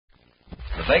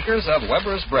makers of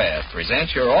Weber's Bread,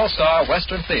 present your all-star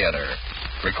Western Theater.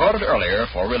 Recorded earlier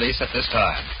for release at this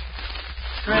time.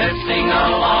 Drifting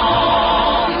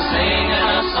along, singing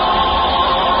a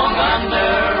song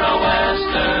under a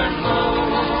western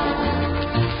moon.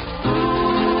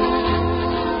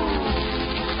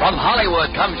 From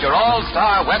Hollywood comes your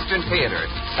all-star Western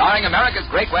Theater, starring America's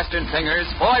great Western singers,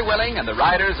 Foy Willing and the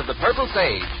Riders of the Purple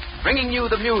Sage, bringing you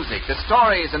the music, the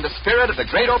stories, and the spirit of the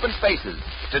great open spaces.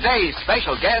 Today's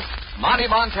special guest, Monty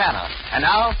Montana. And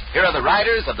now, here are the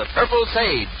Riders of the Purple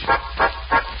Sage.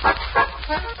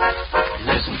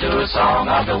 Listen to a song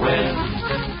of the wind.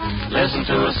 Listen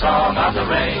to a song of the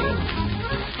rain.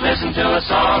 Listen to a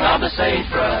song of the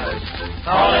sagebrush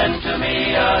calling to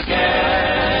me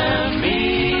again.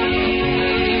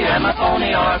 Me and my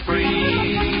pony are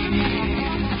free,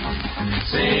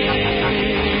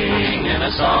 singing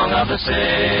a song of the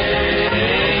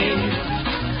sage.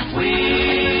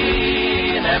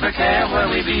 We never care where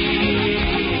we be.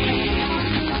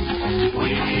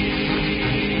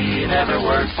 We never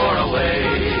work for a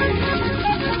wage.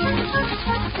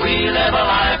 We live a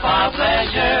life of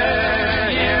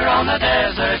pleasure here on the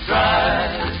desert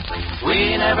drive.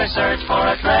 We never search for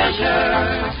a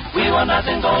treasure we want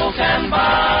nothing gold can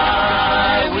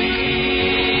buy.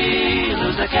 We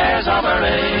lose the cares of our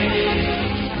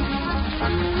age,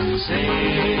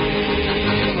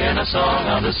 singing a song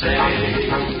of the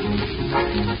sage.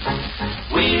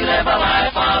 We live a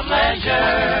life of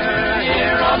leisure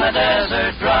here on the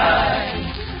desert drive.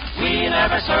 We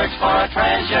never search for a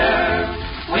treasure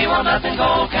we want nothing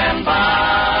gold can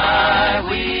buy.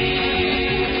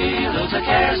 We lose the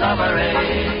cares of our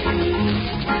age,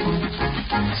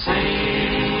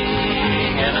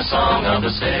 singing a song of the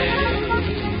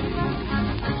sage.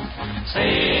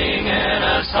 Singing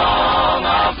a song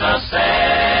of the sage.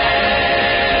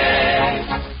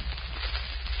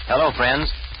 Hello,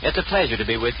 friends. It's a pleasure to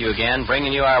be with you again,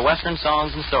 bringing you our Western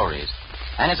songs and stories.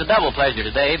 And it's a double pleasure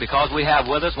today because we have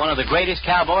with us one of the greatest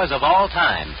cowboys of all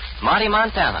time, Monty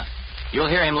Montana. You'll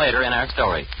hear him later in our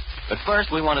story. But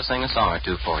first, we want to sing a song or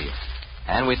two for you.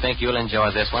 And we think you'll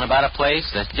enjoy this one about a place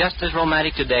that's just as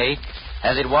romantic today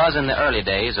as it was in the early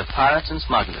days of pirates and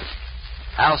smugglers.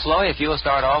 Al Sloy, if you'll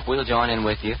start off, we'll join in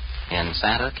with you in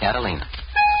Santa Catalina.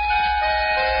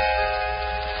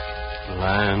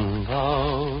 Land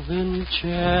of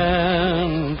enchantment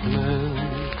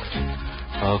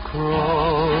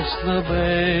across the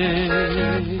bay,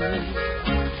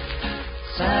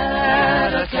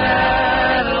 Santa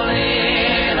Catalina,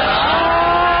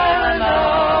 island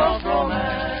of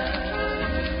romance.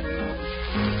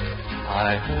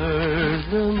 I heard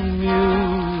the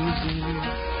music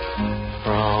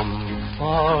from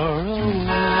far away.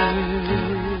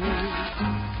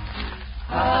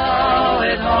 How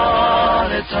it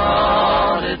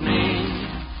haunted me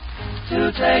to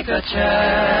take a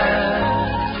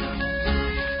chance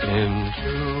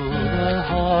into the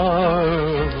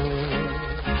harbor.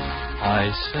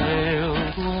 I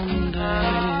sailed one day.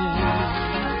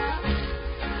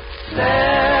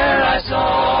 There I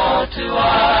saw two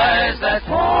eyes that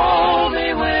told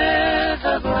me with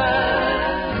a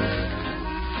glance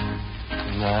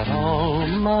that all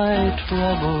my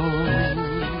troubles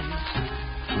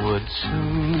would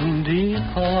soon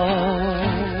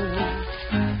depart.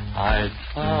 I'd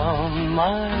found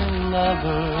my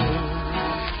lover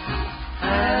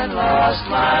and lost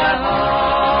my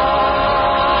heart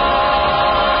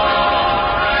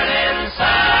in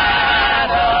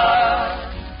Santa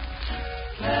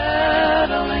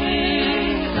Catalina,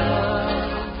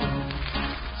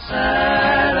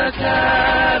 Santa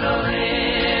Catalina,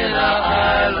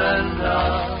 island of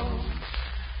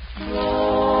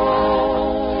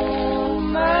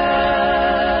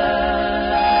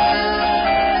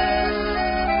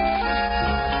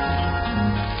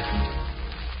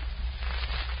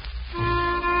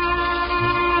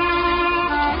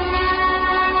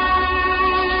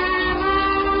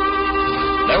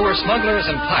smugglers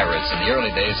and pirates in the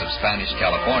early days of Spanish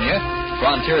California,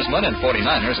 frontiersmen and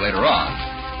 49ers later on.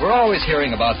 We're always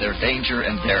hearing about their danger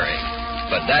and daring.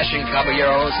 But dashing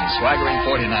caballeros and swaggering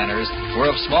 49ers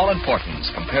were of small importance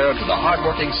compared to the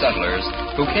hard-working settlers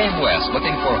who came west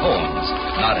looking for homes,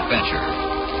 not adventure.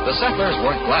 The settlers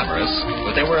weren't glamorous,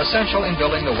 but they were essential in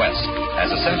building the West,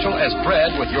 as essential as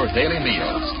bread with your daily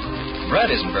meals. Bread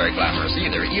isn't very glamorous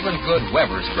either, even good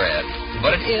Weber's bread,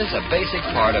 but it is a basic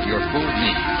part of your food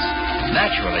needs.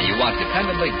 Naturally, you want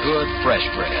dependably good, fresh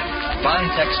bread.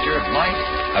 Fine-textured, light,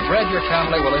 a bread your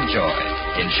family will enjoy.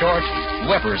 In short,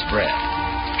 Weber's bread.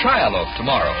 Try a loaf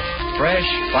tomorrow. Fresh,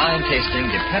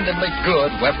 fine-tasting, dependably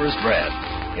good Weber's bread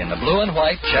in the blue and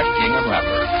white check gingham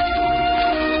wrapper.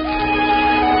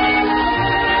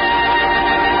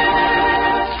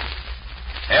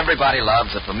 Everybody loves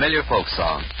a familiar folk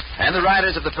song. And the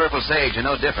riders of the Purple Sage are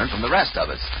no different from the rest of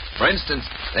us. For instance,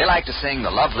 they like to sing the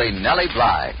lovely Nellie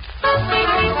Bly.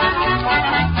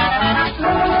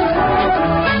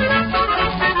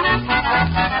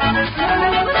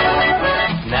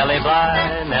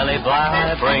 Nellie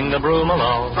Bly, bring the broom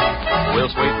along.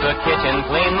 We'll sweep the kitchen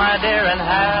clean, my dear, and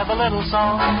have a little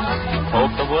song.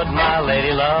 Poke the wood, my lady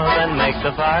love, and make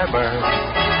the fire burn.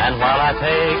 And while I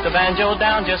take the banjo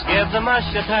down, just give the mush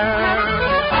a turn.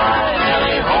 Hi,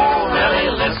 Nellie, ho,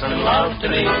 Nellie, listen, love to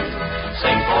me.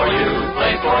 Sing for you,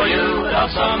 play for you, without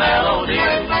some melody.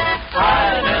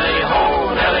 Hi, Nellie,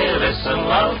 ho, Nellie, listen,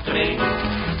 love to me.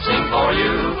 Sing for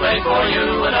you, play for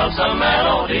you, without some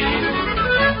melody.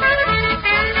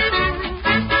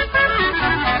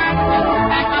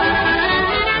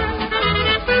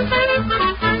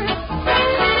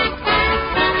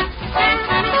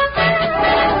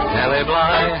 Nellie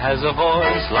Bly has a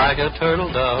voice like a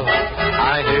turtle dove.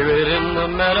 I hear it in the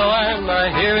meadow and I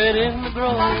hear it in the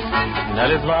grove.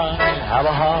 Nellie Bly have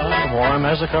a heart warm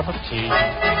as a cup of tea,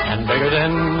 and bigger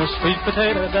than a sweet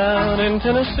potato down in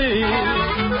Tennessee.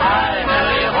 Hi,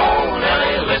 Nellie, ho,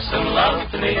 Nellie, listen, love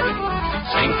to me.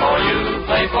 Sing for you,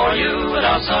 play for you,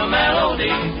 without some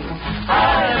melody.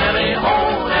 Hi, Nellie,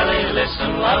 ho, Nellie,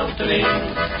 listen, love to me.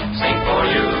 Sing for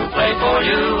you, play for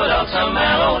you, without some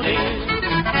melody.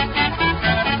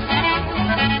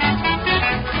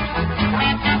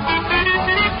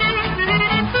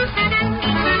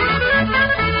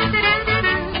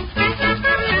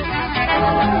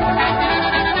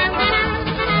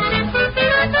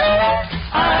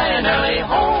 Hi, Nellie,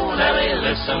 ho, Nellie,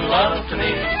 listen, love to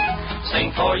me.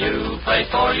 Sing for you, play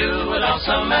for you, without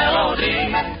some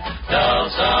melody, without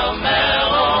some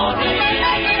melody.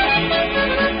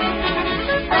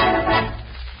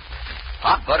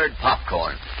 Hot Buttered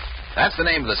Popcorn. That's the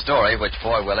name of the story which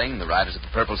Foy Willing, the riders of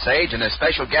the Purple Sage, and their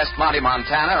special guest Monty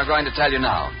Montana are going to tell you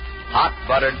now. Hot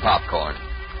Buttered Popcorn.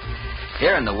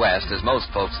 Here in the West, as most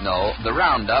folks know, the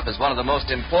roundup is one of the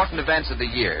most important events of the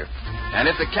year. And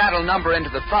if the cattle number into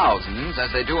the thousands,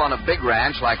 as they do on a big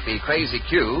ranch like the Crazy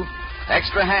Q,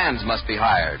 extra hands must be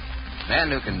hired.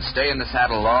 Men who can stay in the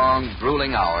saddle long,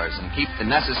 grueling hours and keep the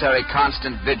necessary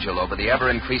constant vigil over the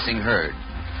ever-increasing herd.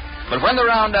 But when the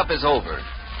roundup is over,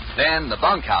 then the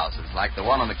bunkhouses, like the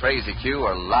one on the Crazy Q,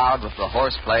 are loud with the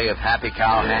horseplay of happy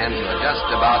cowhands who are just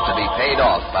about to be paid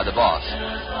off by the boss.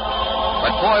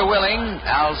 But Foy Willing,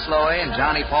 Al Sloey, and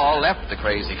Johnny Paul left the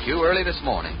Crazy Q early this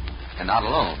morning, and not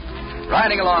alone.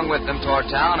 Riding along with them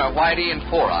toward town are Whitey and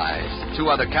Four Eyes,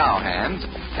 two other cowhands,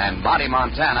 and Monty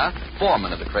Montana,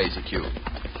 foreman of the Crazy Q.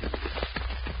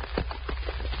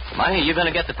 Monty, you going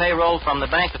to get the payroll from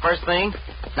the bank the first thing?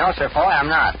 No, sir, Foy,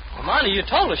 I'm not. Well, Monty, you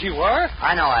told us you were.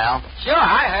 I know, Al. Sure,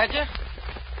 I heard you.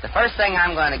 The first thing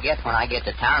I'm going to get when I get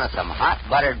to town is some hot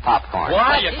buttered popcorn.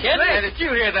 Why, you kidding? Did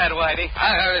you hear that, Whitey?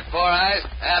 I heard it, Four Eyes.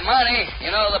 Monty,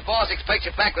 you know the boss expects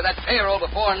you back with that payroll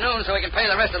before noon so he can pay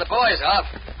the rest of the boys off.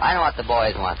 I know what the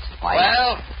boys want, Whitey.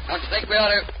 Well, don't you think we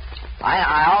ought to...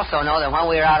 I also know that when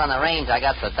we were out on the range, I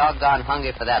got so doggone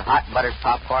hungry for that hot buttered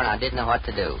popcorn, I didn't know what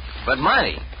to do. But,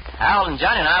 Monty, Al and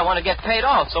Johnny and I want to get paid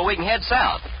off so we can head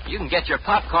south. You can get your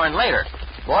popcorn later.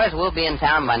 Boys, we'll be in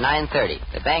town by 9:30.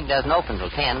 The bank doesn't open till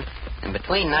 10. And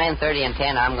between 9:30 and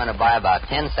 10, I'm going to buy about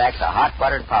 10 sacks of hot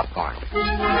buttered popcorn.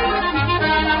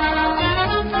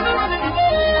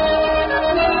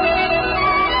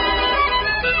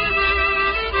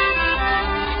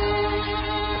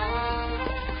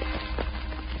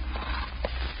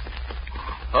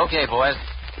 Okay, boys.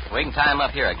 We can tie 'em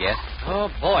up here, I guess.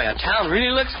 Oh, boy, a town really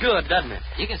looks good, doesn't it?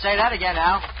 You can say that again,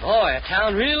 Al. Boy, a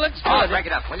town really looks good. Oh, break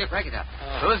it up. Will you break it up?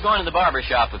 Who's going to the barber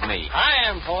shop with me?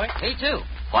 I am, Foy. Me too.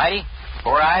 Whitey?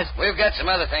 Four Eyes? We've got some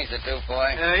other things to do,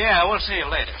 Foy. Yeah, we'll see you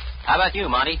later. How about you,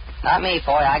 Monty? Not me,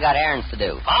 Foy. I got errands to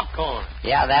do. Popcorn.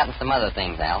 Yeah, that and some other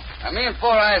things, Al. Me and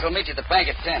Four Eyes will meet you at the bank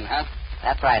at 10, huh?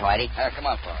 That's right, Whitey. Come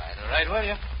on, Four Eyes. Right with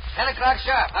you. 10 o'clock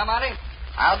sharp, huh, Monty?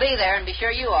 I'll be there, and be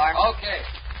sure you are. Okay.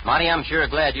 Monty, I'm sure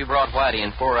glad you brought Whitey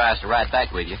and Four Eyes to ride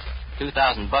back with you.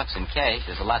 $2,000 in cash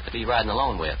is a lot to be riding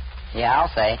alone with. Yeah,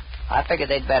 I'll say. I figured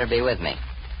they'd better be with me.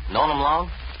 Known them long?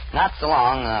 Not so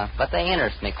long, but they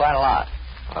interest me quite a lot.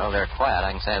 Well, they're quiet,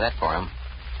 I can say that for them.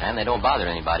 And they don't bother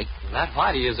anybody. That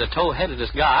Whitey is the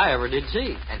toe-headedest guy I ever did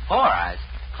see. And Four Eyes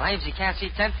claims he can't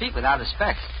see 10 feet without his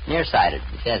specs. Nearsighted,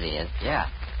 he says he is. Yeah.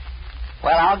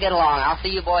 Well, I'll get along. I'll see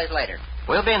you boys later.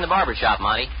 We'll be in the barber shop,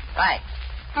 Monty. Right.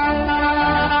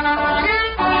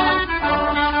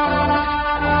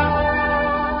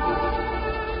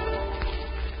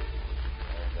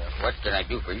 What can I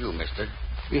do for you, mister?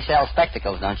 You sell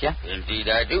spectacles, don't you? Indeed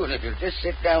I do, and if you'll just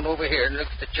sit down over here and look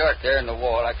at the chart there on the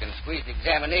wall, I can squeeze the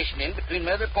examination in between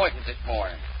my other appointments this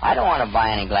morning. I don't want to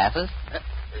buy any glasses.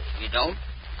 You don't?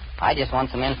 I just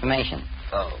want some information.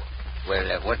 Oh.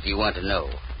 Well, what do you want to know?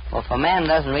 Well, if a man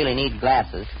doesn't really need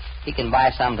glasses, he can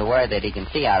buy some to wear that he can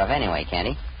see out of anyway, can't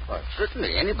he? Well,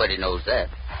 certainly. Anybody knows that.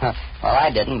 Well,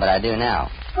 I didn't, but I do now.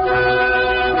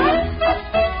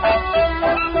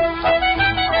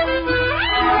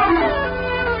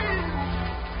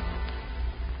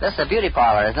 This is a beauty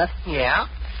parlor, isn't it? Yeah?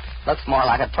 Looks more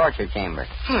like a torture chamber.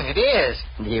 It is.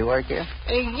 Do you work here?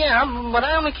 Yeah, but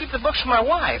I only keep the books for my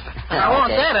wife. I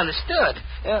want Okay. that understood.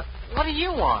 What do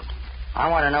you want? I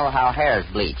want to know how hair is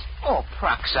bleached. Oh,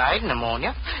 peroxide,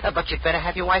 pneumonia. But you'd better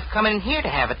have your wife come in here to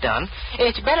have it done.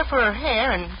 It's better for her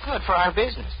hair and good for our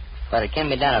business. But it can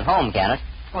be done at home, can it?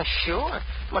 Well, sure.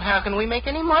 But how can we make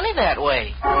any money that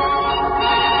way?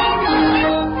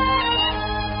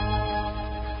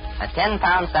 A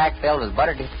 10-pound sack filled with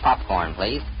buttered popcorn,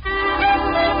 please.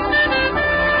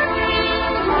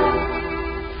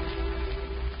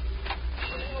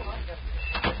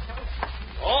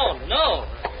 Oh, no.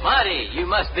 Marty, you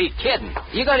must be kidding.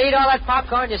 You going to eat all that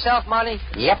popcorn yourself, Marty?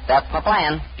 Yep, that's my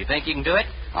plan. You think you can do it?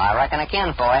 Well, I reckon I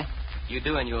can, boy. You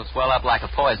do, and you'll swell up like a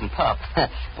poison pup.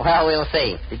 Well, we'll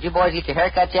see. Did you boys get your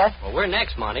haircut yet? Well, we're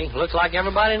next, Marty. Looks like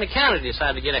everybody in the county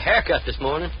decided to get a haircut this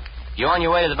morning. You on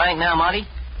your way to the bank now, Marty?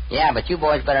 Yeah, but you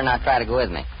boys better not try to go with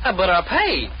me. But our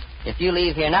pay. If you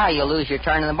leave here now, you'll lose your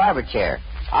turn in the barber chair.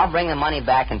 I'll bring the money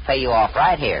back and pay you off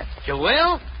right here. You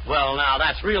will? Well, now,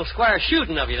 that's real square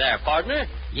shooting of you there, partner.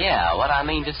 Yeah, what I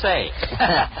mean to say.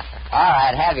 All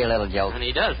right, have your little joke. And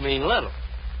he does mean little.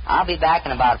 I'll be back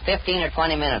in about 15 or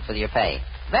 20 minutes with your pay.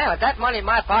 Well, with that money in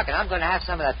my pocket, I'm going to have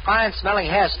some of that fine-smelling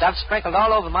hair stuff sprinkled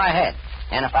all over my head.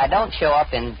 And if I don't show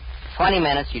up in 20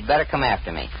 minutes, you'd better come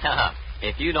after me.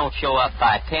 If you don't show up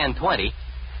by 10:20,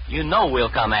 you know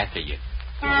we'll come after you.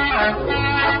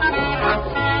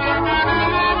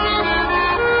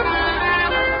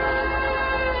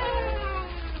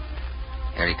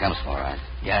 Here he comes, all right.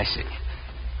 Yeah, I see.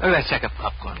 Oh, let's take a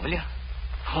popcorn, will you?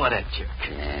 What a jerk.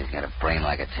 Yeah, he's got a brain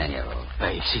like a 10-year-old.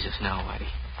 Hey, he sees us now, Whitey.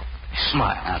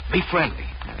 Smile. Be friendly.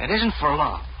 It isn't for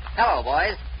long. Hello,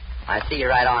 boys. I see you're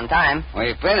right on time.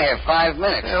 We've been here 5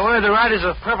 minutes. Where are the riders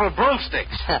of purple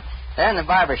broomsticks? They're in the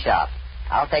barber shop.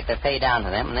 I'll take the pay down to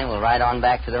them, and then we'll ride on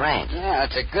back to the ranch. Yeah,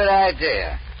 that's a good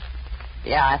idea.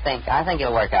 Yeah, I think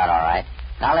it'll work out all right.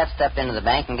 Now let's step into the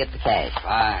bank and get the cash.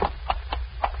 Fine.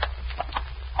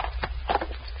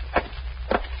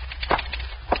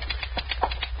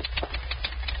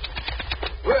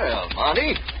 Well,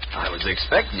 Monty, I was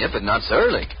expecting you, but not so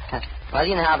early. Well,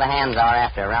 you know how the hands are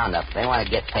after a roundup. They want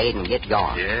to get paid and get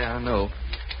going. Yeah, I know.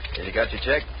 You got your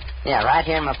check? Yeah, right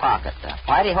here in my pocket.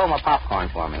 Whitey, hold my popcorn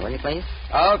for me, will you, please?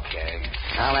 Okay.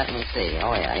 Now, let me see.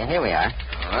 Oh, yeah, here we are.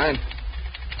 All right.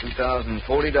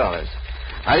 $2,040.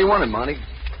 How do you want it, Monty?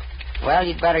 Well,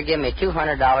 you'd better give me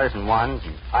 $200 in ones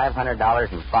and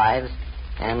 $500 in fives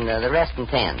and the rest in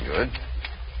tens. Good.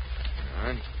 All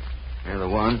right. Here are the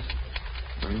ones.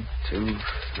 1, 2,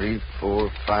 3, 4,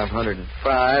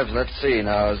 505. Let's see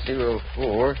now. 0,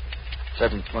 4,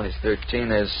 7, 20, 13.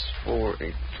 There's 4,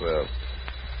 8, 12.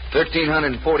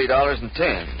 $1,340 and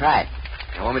 10. Right.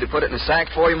 You want me to put it in a sack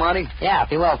for you, Monty? Yeah,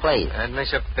 if you will, please. That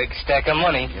makes a big stack of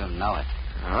money. You'll know it.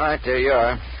 All right, there you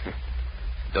are.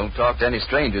 Don't talk to any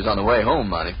strangers on the way home,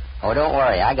 Monty. Oh, don't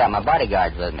worry. I got my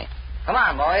bodyguards with me. Come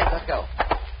on, boys. Let's go.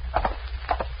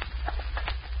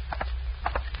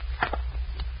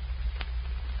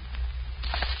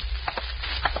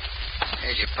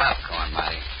 Here's your popcorn,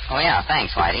 Marty. Oh, yeah.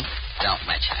 Thanks, Whitey. Don't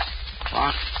mention it.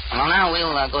 Well, now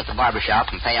we'll go to the barber shop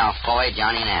and pay off Boy,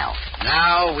 Johnny, and Al.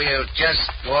 Now we'll just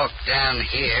walk down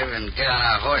here and get on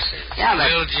our horses. Yeah, but...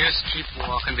 We'll just keep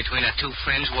walking between our two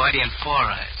friends, Whitey and Four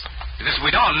Eyes. Because if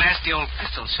we don't, nasty old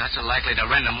pistol shots are likely to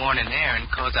rend the morning air and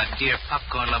cause our dear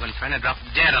popcorn-loving friend to drop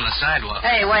dead on the sidewalk.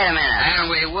 Hey, wait a minute. And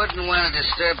we wouldn't want to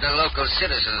disturb the local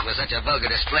citizens with such a vulgar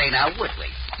display, now would we?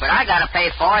 But I got to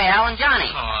pay Boy, Al, and Johnny.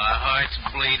 Oh, our hearts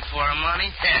bleed for 'em, Monty.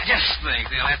 Just think,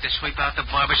 they'll have to sweep out the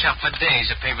barbershop for days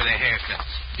to pay for their haircuts.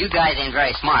 You guys ain't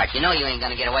very smart. You know you ain't going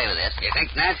to get away with this. You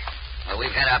think not? Well,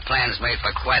 we've had our plans made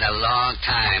for quite a long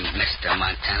time, Mr.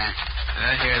 Montana.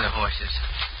 Here are the horses.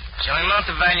 Shall we mount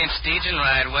the valiant steeds and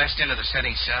ride west into the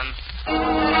setting sun? 10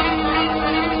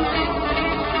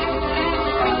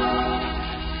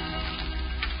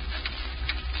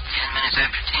 minutes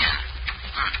after 10.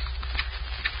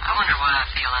 I wonder why I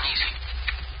feel uneasy.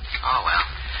 Oh, well.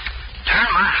 Darn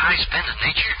my high-spending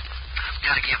nature. I've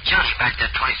got to give Johnny back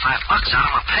that $25 out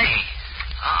of my pay.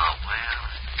 Oh, well.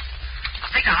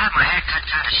 think I'll have my hair cut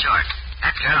kind of short.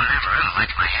 That girl never really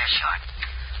liked my hair short.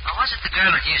 Or was it the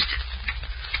girl that used it?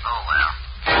 Oh, well.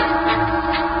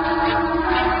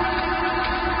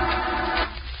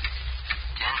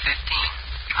 10:15.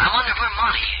 I wonder where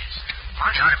Monty is.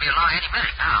 Monty ought to be along any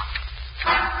minute now.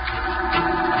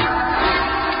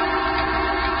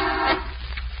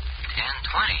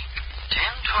 10:20.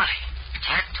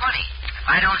 10:20. If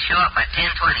I don't show up by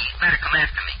 10:20, you better come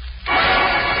after me.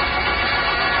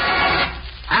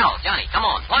 Al, Johnny, come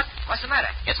on. What? What's the matter?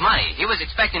 It's Monty. He was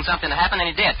expecting something to happen, and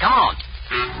he did. Come on.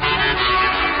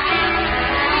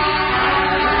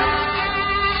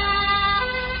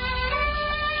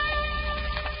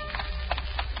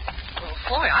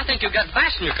 Boy, I think you've got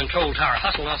Bass in your control tower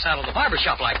hustling us out of the barber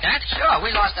shop like that. Sure,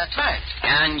 we lost our turn.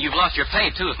 And you've lost your pay,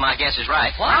 too, if my guess is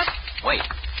right. What? Wait.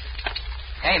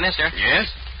 Hey, mister. Yes?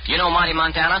 You know Monty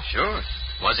Montana? Sure.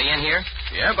 Was he in here?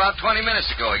 Yeah, about 20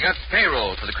 minutes ago. He got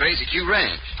payroll for the Crazy Q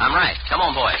Ranch. I'm right. Come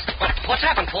on, boys. What's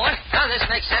happened, boy? None of this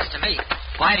makes sense to me.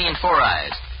 Whitey and Four Eyes.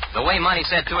 The way Monty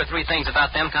said 2 or 3 things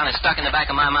about them kind of stuck in the back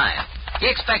of my mind. He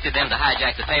expected them to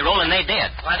hijack the payroll, and they did.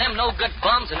 Why, them no-good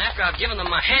bums, and after I've given them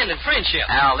my hand in friendship.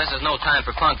 Al, this is no time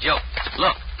for crunk jokes.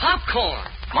 Look, Popcorn.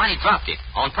 Monty dropped it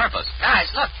on purpose. Guys,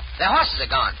 look. Their horses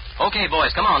are gone. Okay,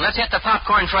 boys, come on. Let's hit the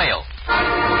popcorn trail.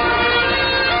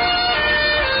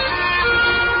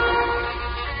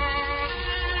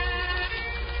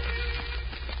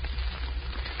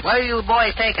 Where are you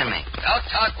boys taking me? Don't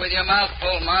talk with your mouth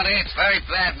full, Monty. It's very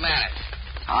bad manners.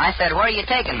 Oh, I said, where are you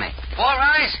taking me? Four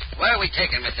Eyes? Where are we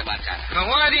taking Mr. Montana? Now,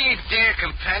 why do you dare,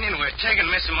 companion? We're taking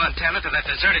Mr. Montana to that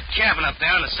deserted cabin up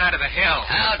there on the side of the hill.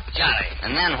 How jolly.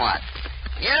 And then what?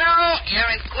 You know, your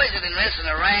inquisitiveness in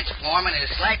a ranch foreman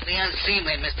is slightly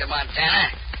unseemly, Mr.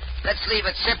 Montana. Let's leave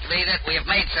it simply that we have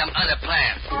made some other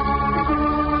plans.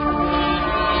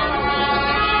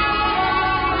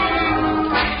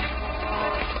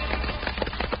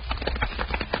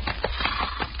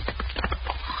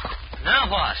 Now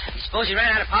what? You suppose he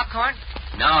ran out of popcorn?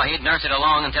 No, he'd nurse it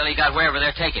along until he got wherever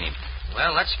they're taking him.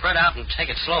 Well, let's spread out and take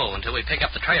it slow until we pick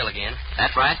up the trail again.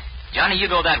 That's right. Johnny, you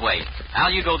go that way.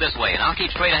 Al, you go this way, and I'll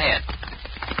keep straight ahead.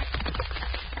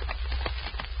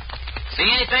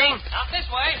 See anything? Out this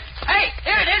way. Hey,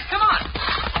 here it is. Come on.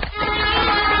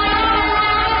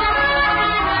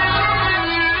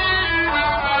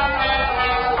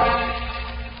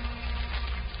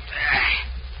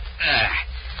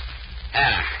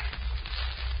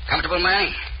 Comfortable,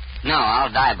 Manny? No,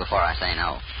 I'll die before I say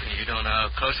no. You don't know how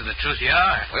close to the truth you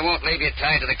are. We won't leave you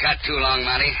tied to the cot too long,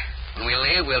 Monty. When we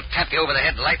leave, we'll tap you over the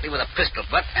head lightly with a pistol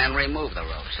butt and remove the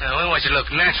ropes. We want you to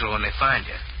look natural when they find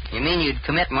you. You mean you'd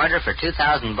commit murder for $2,000?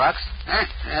 Huh?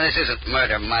 Now, this isn't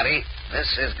murder, Monty.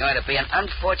 This is going to be an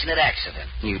unfortunate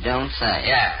accident. You don't say.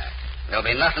 Yeah. There'll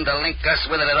be nothing to link us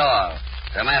with it at all.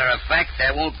 As a matter of fact,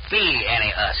 there won't be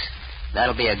any us.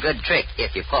 That'll be a good trick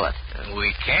if you pull it.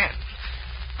 We can.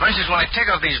 For instance, when I take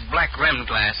off these black rimmed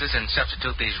glasses and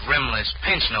substitute these rimless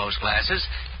pinch-nose glasses,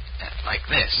 like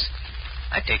this,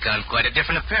 I take on quite a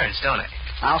different appearance, don't I?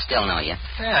 I'll still know you.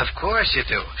 Yeah, of course you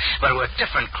do. But with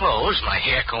different clothes, my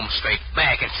hair combed straight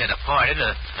back instead of parted,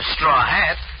 a straw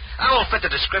hat, I won't fit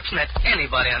the description that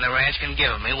anybody on the ranch can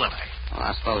give me, will I? Well,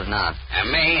 I suppose not.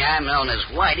 And me, I'm known as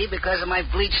Whitey because of my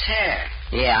bleached hair.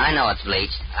 Yeah, I know it's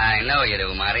bleached. I know you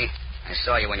do, Monty. I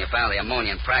saw you when you found the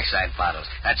ammonia and peroxide bottles.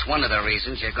 That's one of the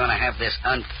reasons you're going to have this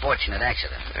unfortunate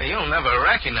accident. You'll never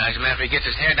recognize him after he gets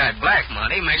his hair dyed black,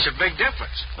 Monty. Makes a big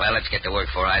difference. Well, let's get to work,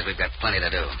 Four Eyes. We've got plenty to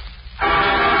do.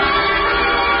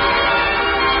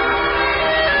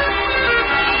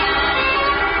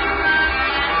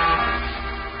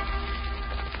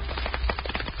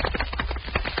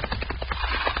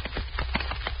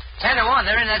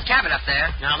 They're in that cabin up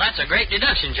there. Now, that's a great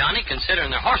deduction, Johnny,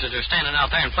 considering their horses are standing out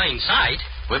there in plain sight.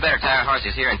 We better tie our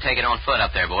horses here and take it on foot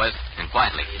up there, boys, and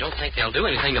quietly. You don't think they'll do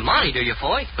anything to Monty, do you,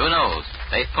 Foy? Who knows?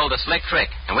 They've pulled a slick trick,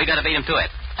 and we got to beat them to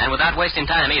it. And without wasting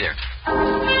time either.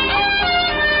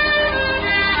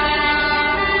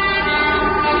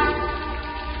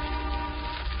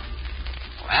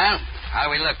 Well, how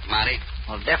do we look, Monty?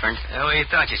 Well, different. We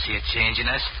thought you'd see a change in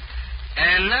us.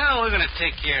 And now we're going to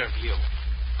take care of you.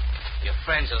 Your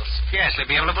friends will scarcely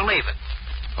be able to believe it.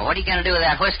 Well, what are you going to do with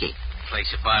that whiskey? Place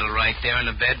a bottle right there in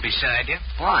the bed beside you.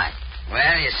 Why?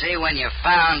 Well, you see, when you're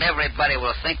found, everybody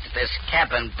will think that this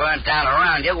cabin burned down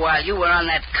around you while you were on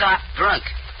that cot drunk.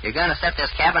 You're going to set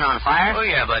this cabin on fire? Oh,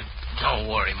 yeah, but don't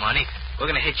worry, Monty. We're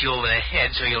going to hit you over the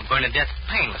head so you'll burn to death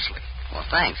painlessly. Well,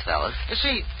 thanks, fellas. You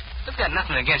see, we've got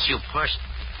nothing against you personally.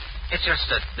 It's just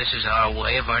that this is our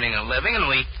way of earning a living,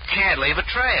 and we can't leave a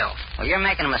trail. Well, you're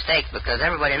making a mistake because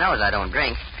everybody knows I don't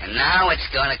drink. And now it's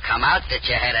going to come out that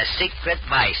you had a secret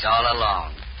vice all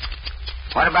along.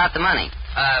 What about the money?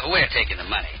 We're taking the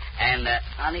money. And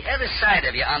on the other side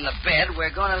of you, on the bed,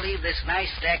 we're going to leave this nice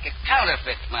stack of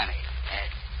counterfeit money.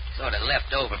 Sort of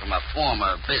left over from a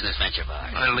former business venture of ours.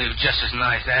 I'll leave just as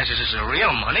nice ashes as the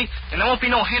real money, and there won't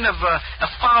be no hint of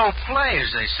foul play,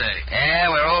 as they say. Yeah,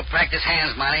 we're old practice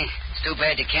hands, Monty. It's too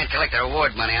bad you can't collect the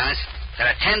reward money on us. There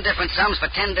are 10 different sums for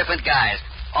 10 different guys.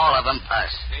 All of them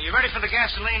us. Are you ready for the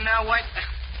gasoline now, White?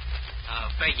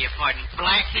 Beg your pardon,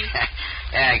 Blackie?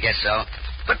 Yeah, I guess so.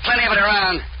 Put plenty of it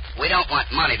around. We don't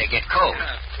want money to get cold.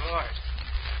 Yeah, of course.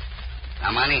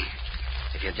 Now, Monty,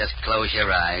 if you just close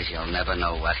your eyes, you'll never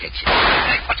know what hit you.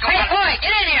 Hey, boy,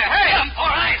 get in here. Hurry. All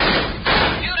right.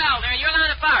 You down there, you're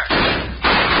line of fire.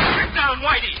 Get down,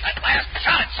 Whitey. That last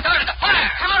shot started the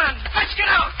fire. Come on, let's get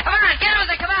out. Come on, get with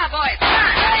it. Come on, boys.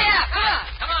 Hurry up. Come on.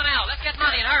 Come on, Al, let's get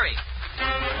money and hurry.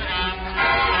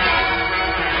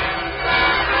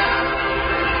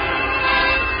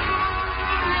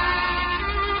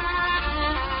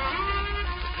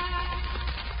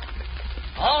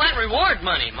 All that reward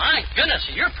money. My goodness,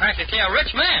 you're practically a rich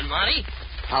man, Monty.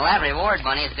 Well, that reward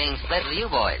money is being split with you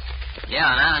boys. Yeah,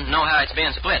 and I know how it's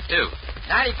being split, too.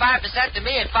 95% to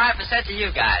me and 5% to you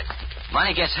guys.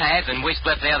 Money gets half, and we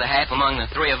split the other half among the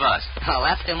three of us. Well,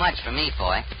 that's too much for me,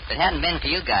 boy. If it hadn't been for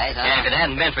you guys, And if it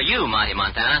hadn't been for you, Monty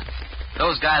Montana,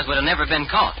 those guys would have never been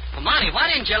caught. Well, Monty,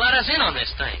 why didn't you let us in on this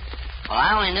thing? Well,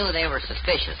 I only knew they were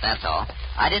suspicious, that's all.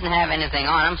 I didn't have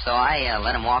anything on them, so I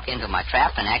let them walk into my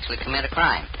trap and actually commit a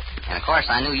crime. And, of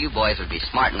course, I knew you boys would be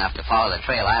smart enough to follow the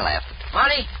trail I left.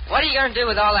 Monty, what are you going to do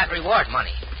with all that reward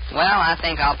money? Well, I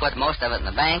think I'll put most of it in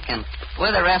the bank, and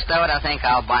with the rest of it, I think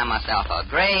I'll buy myself a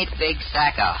great big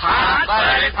sack of hot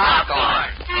buttered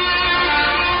popcorn.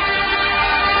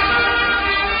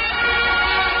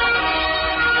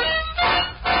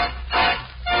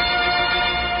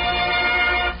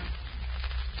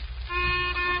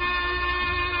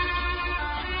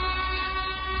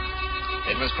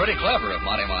 It was pretty clever of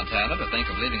Monty Montana to think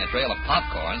of leaving a trail of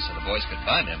popcorn so the boys could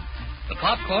find him. The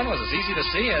popcorn was as easy to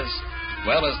see as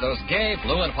those gay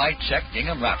blue and white check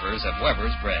gingham wrappers of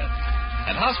Weber's bread.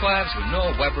 And housewives who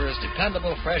know Weber's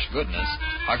dependable fresh goodness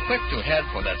are quick to head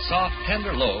for that soft,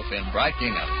 tender loaf in bright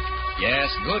gingham.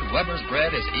 Yes, good Weber's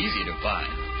bread is easy to find.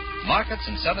 Markets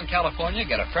in Southern California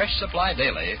get a fresh supply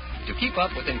daily to keep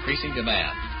up with increasing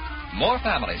demand. More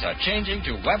families are changing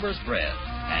to Weber's bread,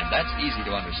 and that's easy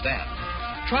to understand.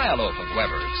 Try a loaf of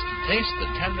Weber's. Taste the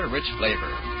tender, rich flavor.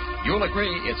 You'll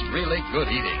agree it's really good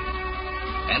eating.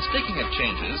 And speaking of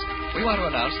changes, we want to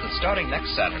announce that starting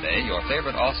next Saturday, your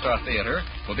favorite All-Star Theater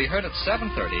will be heard at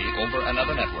 7:30 over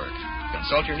another network.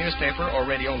 Consult your newspaper or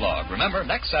radio log. Remember,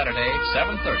 next Saturday,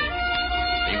 7:30.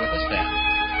 Be with us then.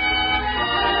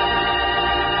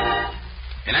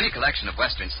 In any collection of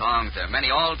Western songs, there are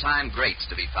many all-time greats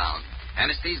to be found. And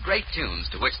it's these great tunes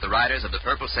to which the riders of the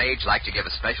Purple Sage like to give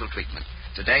a special treatment.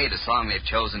 Today, the song they've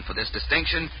chosen for this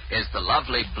distinction is the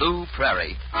lovely Blue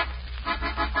Prairie.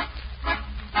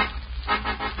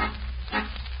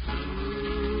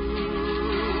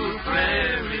 Blue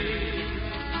prairie,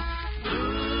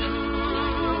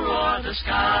 blue are the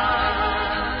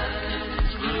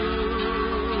skies,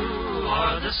 blue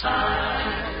are the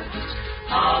sighs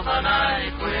of a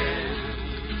night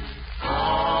wind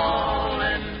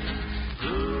falling.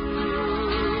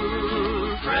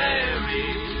 Blue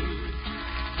prairie,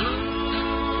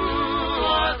 blue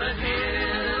are the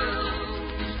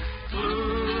hills,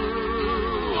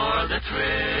 blue are the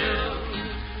trail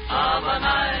of a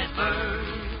night bird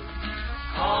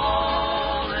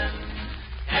calling.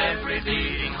 Every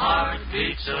beating heart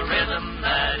beats a rhythm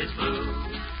that is blue,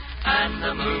 and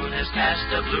the moon has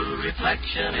cast a blue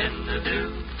reflection in the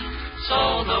dew.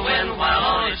 So the wind, while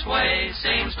on its way,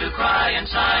 seems to cry and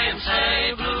sigh and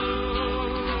say,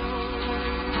 blue,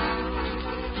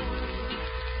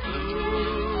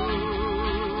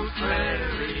 blue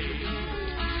prairie,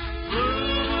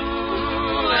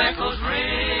 blue echoes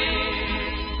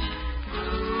ring,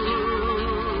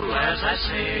 blue as I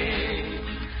sing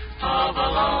of a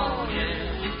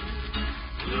longing,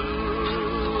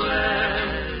 blue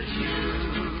as you.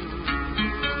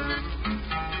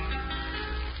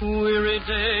 Weary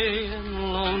day and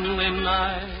lonely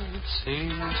night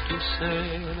seems to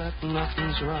say that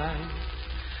nothing's right.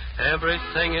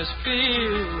 Everything is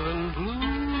feeling blue.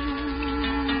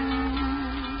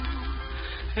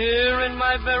 Here in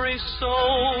my very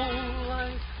soul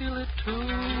I feel it too.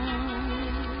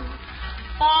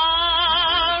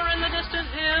 Far in the distant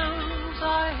hills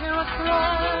I hear a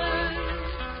cry.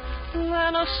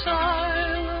 and a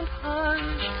silent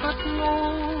hush, but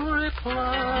no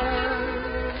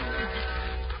reply.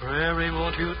 Prairie,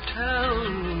 won't you tell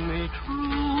me true?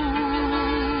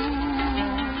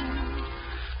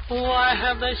 Why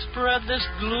have they spread this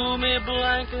gloomy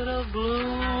blanket of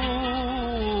blue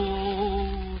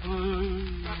over you?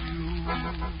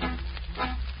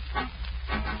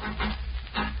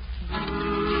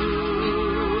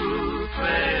 Blue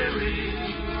prairie,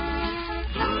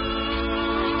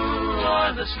 blue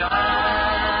are the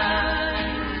skies,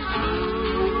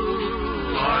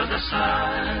 blue are the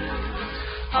sighs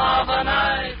of a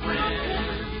night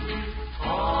wind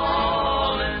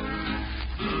falling.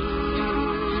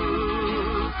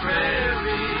 Blue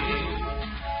prairie,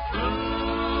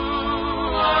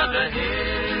 blue are the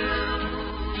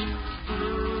hills,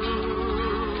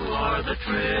 blue are the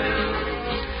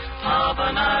trills of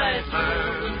a night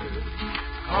bird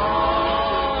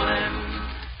calling.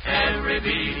 Every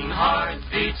beating heart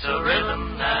beats a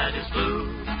rhythm that is blue,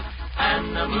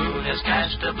 and the moon has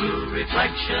cast a blue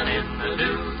reflection in the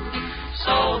dew.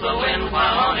 So the wind,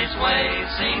 while on its way,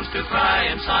 seems to cry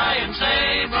and sigh and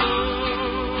say, blue,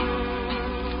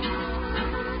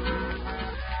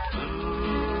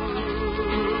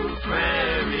 blue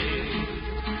prairie,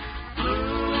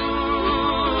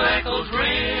 blue echoes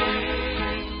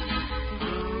ring,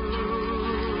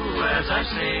 blue as I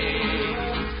sing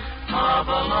of a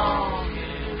longing.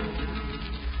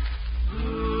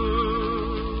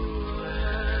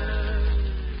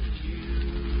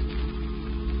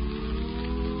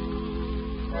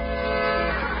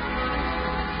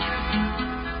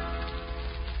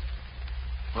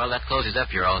 Well, that closes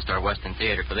up your All-Star Western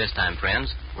Theater for this time,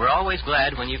 friends. We're always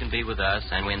glad when you can be with us,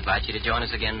 and we invite you to join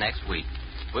us again next week.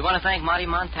 We want to thank Monty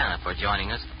Montana for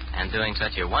joining us and doing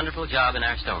such a wonderful job in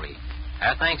our story.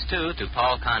 Our thanks, too, to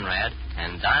Paul Conrad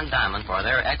and Don Diamond for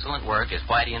their excellent work as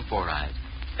Whitey and Four Eyes.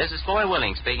 This is Foy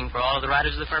Willing speaking for all of the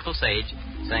writers of the Purple Sage,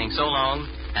 saying so long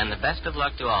and the best of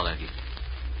luck to all of you.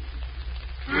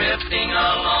 Drifting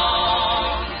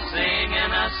along, singing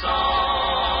a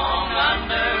song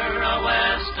under a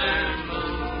western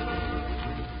moon.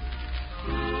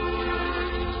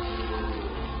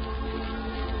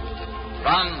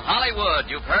 From Hollywood,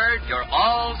 you've heard your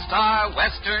All-Star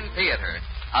Western Theater,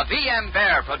 a V.M.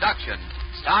 Bear production,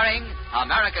 starring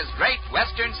America's great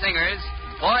Western singers,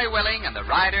 Foy Willing and the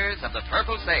Riders of the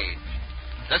Purple Sage.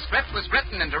 The script was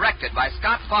written and directed by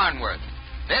Scott Farnworth.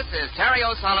 This is Terry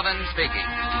O'Sullivan speaking.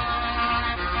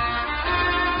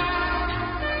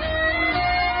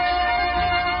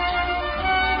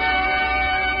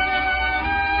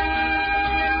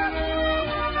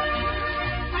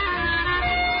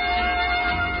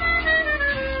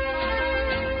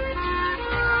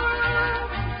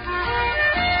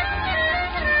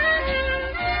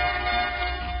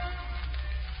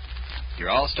 Your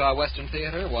All-Star Western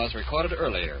Theater was recorded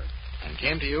earlier and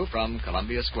came to you from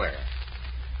Columbia Square.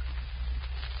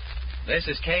 This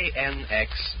is KNX,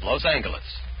 Los Angeles.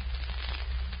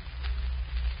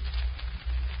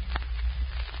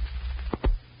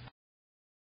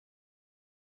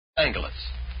 Angeles.